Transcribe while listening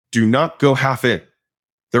do not go half in.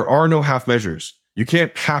 There are no half measures. You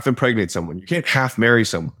can't half impregnate someone. You can't half marry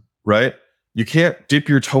someone, right? You can't dip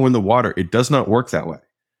your toe in the water. It does not work that way.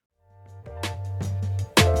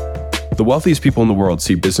 The wealthiest people in the world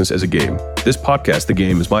see business as a game. This podcast, The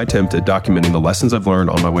Game, is my attempt at documenting the lessons I've learned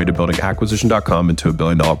on my way to building Acquisition.com into a $1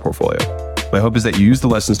 billion portfolio. My hope is that you use the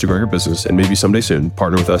lessons to grow your business and maybe someday soon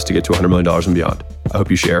partner with us to get to $100 million and beyond. I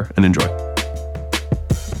hope you share and enjoy.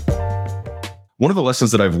 One of the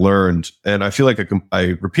lessons that I've learned, and I feel like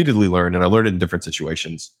I repeatedly learned, and I learned it in different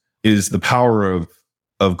situations, is the power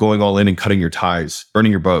of going all in and cutting your ties,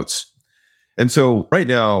 burning your boats. And so right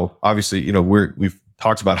now, obviously, we've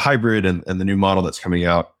talked about hybrid and the new model that's coming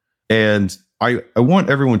out. And I want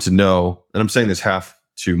everyone to know, and I'm saying this half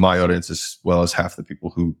to my audience as well as half the people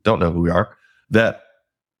who don't know who we are, that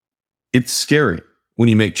it's scary when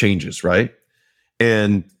you make changes, right?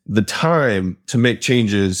 And the time to make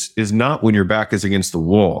changes is not when your back is against the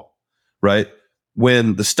wall, right?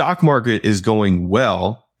 When the stock market is going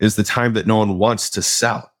well is the time that no one wants to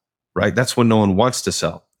sell, right? That's when no one wants to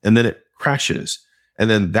sell. And then it crashes. And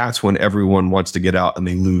then that's when everyone wants to get out and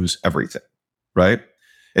they lose everything, right?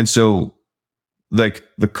 And so like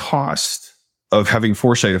the cost of having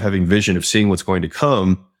foresight, of having vision, of seeing what's going to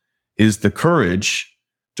come is the courage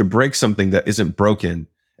to break something that isn't broken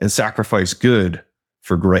and sacrifice good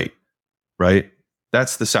for great, right?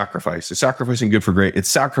 That's the sacrifice. It's sacrificing good for great. It's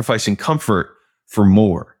sacrificing comfort for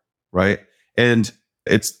more, right? And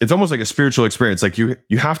it's almost like a spiritual experience. Like you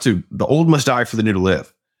have to, the old must die for the new to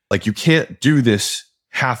live. Like you can't do this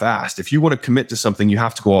half-assed. If you want to commit to something, you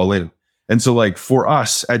have to go all in. And so like for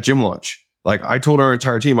us at Gym Launch, like I told our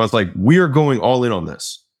entire team, I was like, we are going all in on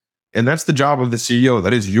this. And that's the job of the CEO.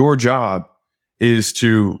 That is your job, is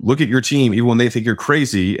to look at your team, even when they think you're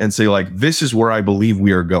crazy, and say like, this is where I believe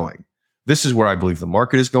we are going. This is where I believe the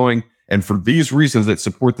market is going. And for these reasons that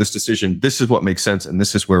support this decision, this is what makes sense. And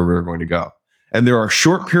this is where we're going to go. And there are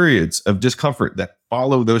short periods of discomfort that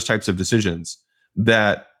follow those types of decisions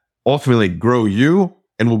that ultimately grow you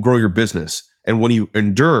and will grow your business. And when you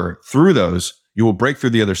endure through those, you will break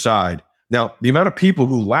through the other side. Now, the amount of people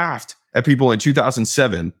who laughed at people in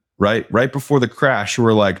 2007, right before the crash, who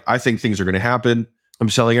were like, I think things are going to happen. I'm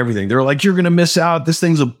selling everything. They're like, you're going to miss out. This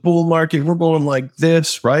thing's a bull market. We're going like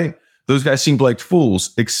this, right? Those guys seemed like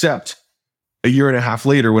fools, except a year and a half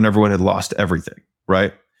later when everyone had lost everything,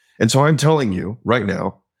 right? And so I'm telling you right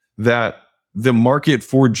now that the market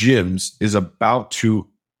for gyms is about to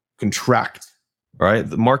contract, right?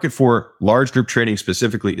 The market for large group training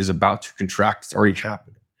specifically is about to contract. It's already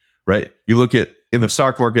happening, right? You look at, in the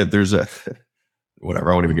stock market, there's a,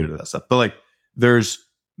 whatever, I won't even get into that stuff. But like there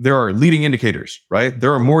are leading indicators, right?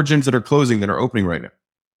 There are more gyms that are closing than are opening right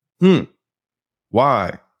now.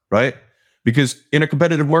 Why? Right? Because in a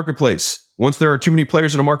competitive marketplace, once there are too many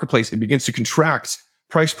players in a marketplace, it begins to contract.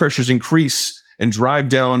 Price pressures increase and drive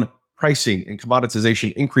down pricing, and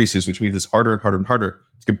commoditization increases, which means it's harder and harder and harder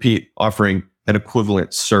to compete offering an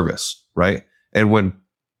equivalent service, right? And when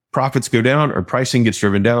profits go down or pricing gets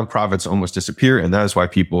driven down, profits almost disappear. And that is why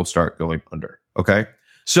people start going under. Okay.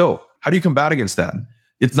 So how do you combat against that?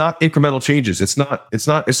 It's not incremental changes. It's not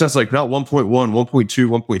like not 1.1, 1.2,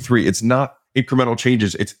 1.3. It's not incremental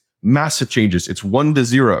changes. It's massive changes. It's 1 to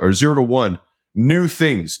 0 or 0 to 1, new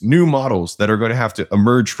things, new models that are going to have to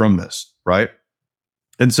emerge from this. Right.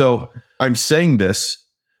 And so I'm saying this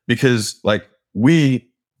because like we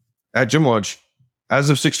at Gym Launch, as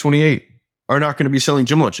of 6/28, are not going to be selling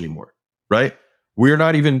Gym Launch anymore, right? We're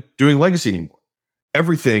not even doing legacy anymore.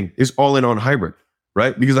 Everything is all in on hybrid,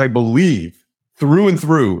 right? Because I believe through and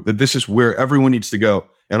through that this is where everyone needs to go.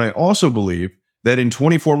 And I also believe that in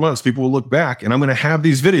 24 months, people will look back and I'm going to have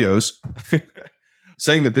these videos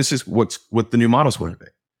saying that this is what the new model is going to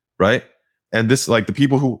be, right? And this, like the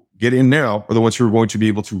people who get in now are the ones who are going to be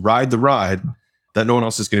able to ride the ride that no one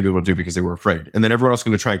else is going to be able to do because they were afraid. And then everyone else is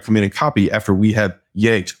going to try and come in and copy after we have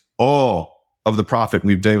yanked all of the profit.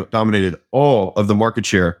 We've dominated all of the market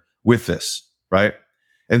share with this, right?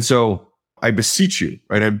 And so I beseech you,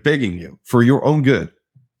 right? I'm begging you for your own good.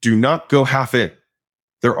 Do not go half in.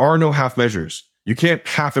 There are no half measures. You can't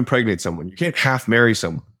half impregnate someone. You can't half marry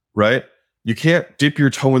someone, right? You can't dip your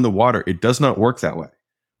toe in the water. It does not work that way.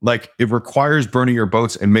 Like it requires burning your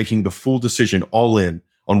boats and making the full decision all in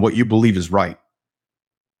on what you believe is right.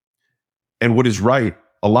 And what is right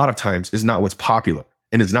a lot of times is not what's popular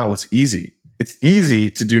and it's not what's easy. It's easy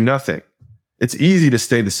to do nothing. It's easy to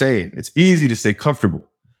stay the same. It's easy to stay comfortable,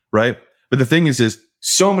 right? But the thing is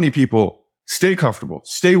so many people stay comfortable,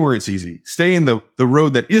 stay where it's easy, stay in the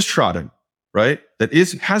road that is trodden, right? That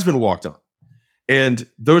has been walked on. And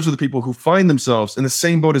those are the people who find themselves in the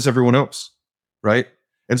same boat as everyone else, right?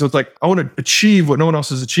 And so it's like, I want to achieve what no one else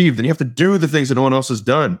has achieved. And you have to do the things that no one else has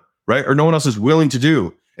done, right? Or no one else is willing to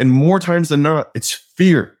do. And more times than not, it's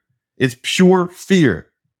fear. It's pure fear.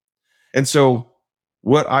 And so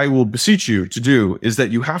what I will beseech you to do is that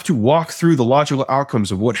you have to walk through the logical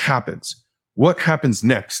outcomes of what happens. What happens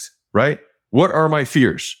next, right? What are my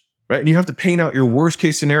fears, right? And you have to paint out your worst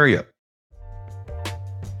case scenario.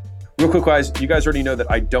 Real quick, guys, you guys already know that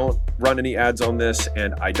I don't run any ads on this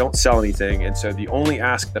and I don't sell anything. And so the only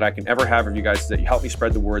ask that I can ever have of you guys is that you help me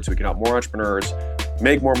spread the word so we can help more entrepreneurs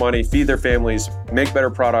make more money, feed their families, make better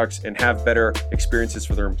products, and have better experiences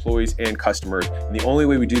for their employees and customers. And the only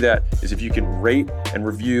way we do that is if you can rate and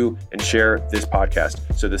review and share this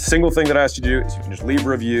podcast. So the single thing that I ask you to do is you can just leave a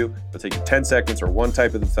review. It'll take you 10 seconds or one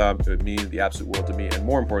type of the thumb. It would mean the absolute world to me. And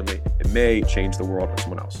more importantly, it may change the world for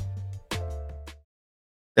someone else.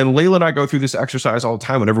 And Layla and I go through this exercise all the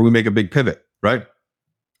time whenever we make a big pivot, right?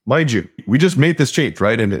 Mind you, we just made this change,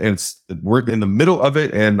 right? And we're in the middle of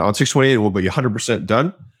it, and on 628, it will be 100%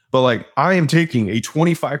 done. But like, I am taking a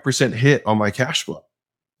 25% hit on my cash flow.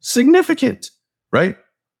 Significant, right?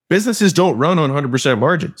 Businesses don't run on 100%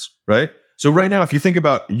 margins, right? So right now, if you think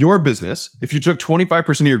about your business, if you took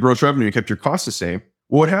 25% of your gross revenue and kept your costs the same,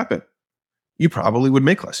 what would happen? You probably would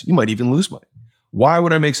make less. You might even lose money. Why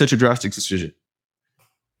would I make such a drastic decision?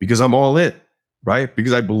 Because I'm all in, right?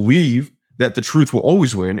 Because I believe that the truth will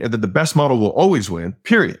always win and that the best model will always win,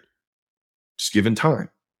 period. Just given time,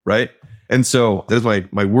 right? And so that's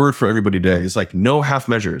my word for everybody today is like no half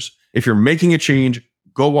measures. If you're making a change,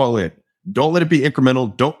 go all in. Don't let it be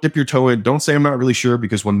incremental. Don't dip your toe in. Don't say I'm not really sure,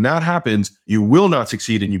 because when that happens, you will not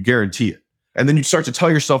succeed and you guarantee it. And then you start to tell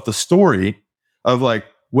yourself the story of like,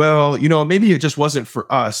 well, maybe it just wasn't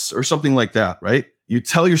for us or something like that, right? You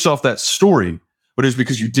tell yourself that story, but it's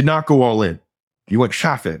because you did not go all in. You went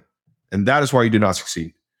half in. And that is why you did not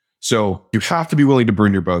succeed. So you have to be willing to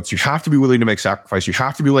burn your boats. You have to be willing to make sacrifice. You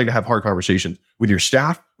have to be willing to have hard conversations with your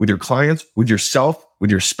staff, with your clients, with yourself,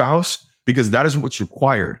 with your spouse, because that is what's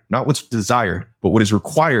required, not what's desired, but what is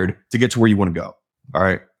required to get to where you want to go. All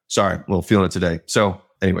right. Sorry, I'm a little feeling it today. So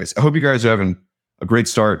anyways, I hope you guys are having a great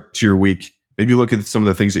start to your week. Maybe look at some of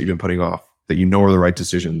the things that you've been putting off that you know are the right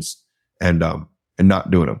decisions and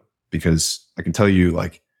not doing them, because I can tell you,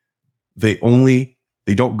 like, they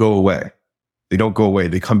don't go away. They don't go away.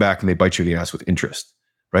 They come back and they bite you in the ass with interest,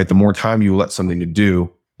 right? The more time you let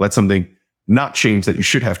something not change that you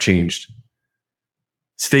should have changed,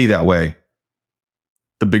 stay that way,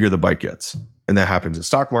 the bigger the bite gets. And that happens in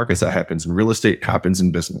stock markets, that happens in real estate, happens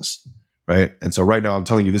in business, right? And so right now I'm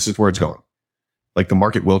telling you, this is where it's going. Like, the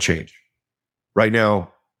market will change. Right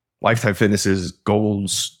now, Lifetime Fitnesses,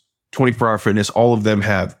 Goals, 24-Hour Fitness, all of them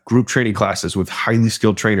have group training classes with highly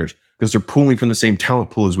skilled trainers because they're pulling from the same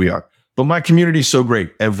talent pool as we are. But my community is so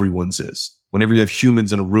great. Everyone's is. Whenever you have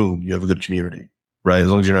humans in a room, you have a good community, right? As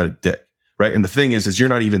long as you're not a dick, right? And the thing is you're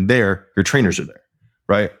not even there. Your trainers are there,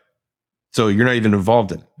 right? So you're not even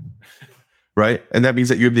involved in it, right? And that means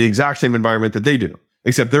that you have the exact same environment that they do,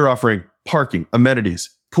 except they're offering parking, amenities,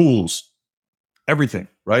 pools, everything,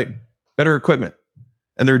 right? Better equipment.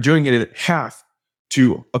 And they're doing it at half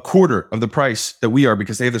to a quarter of the price that we are,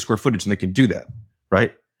 because they have the square footage and they can do that,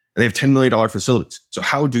 right? And they have $10 million facilities. So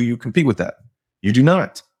how do you compete with that? You do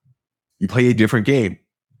not. You play a different game.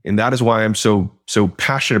 And that is why I'm so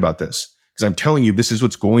passionate about this, because I'm telling you, this is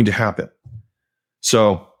what's going to happen.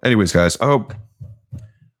 So anyways, guys, I hope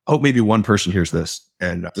maybe one person hears this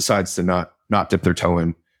and decides to not dip their toe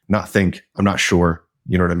in, not think, I'm not sure.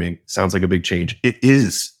 You know what I mean? Sounds like a big change. It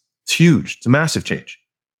is. It's huge. It's a massive change.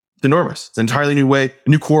 It's enormous. It's an entirely new way, a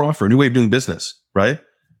new core offer, a new way of doing business, right?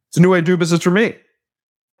 It's a new way of doing business for me.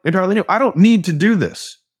 Entirely new. I don't need to do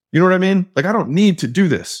this. You know what I mean? Like, I don't need to do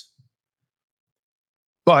this.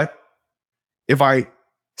 But if I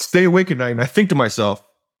stay awake at night and I think to myself,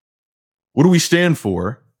 what do we stand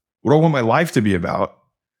for? What do I want my life to be about?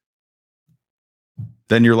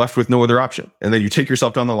 Then you're left with no other option. And then you take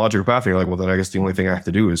yourself down the logical path and you're like, well, then I guess the only thing I have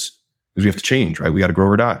to do is we have to change, right? We got to grow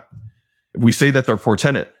or die. If we say that's our core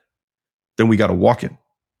tenet, then we got to walk in,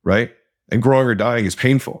 right? And growing or dying is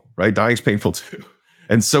painful, right? Dying is painful too.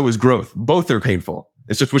 And so is growth. Both are painful.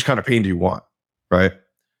 It's just which kind of pain do you want, right?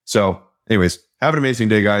 So anyways, have an amazing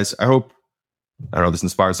day, guys. I hope, I don't know, this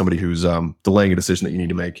inspires somebody who's delaying a decision that you need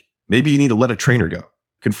to make. Maybe you need to let a trainer go.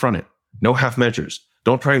 Confront it. No half measures.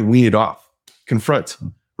 Don't try and wean it off. Confront,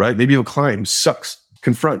 right? Maybe you have a client who sucks.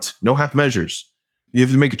 Confront. No half measures. You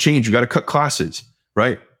have to make a change. You got to cut classes,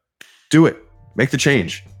 right? Do it. Make the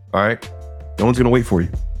change, all right? No one's going to wait for you.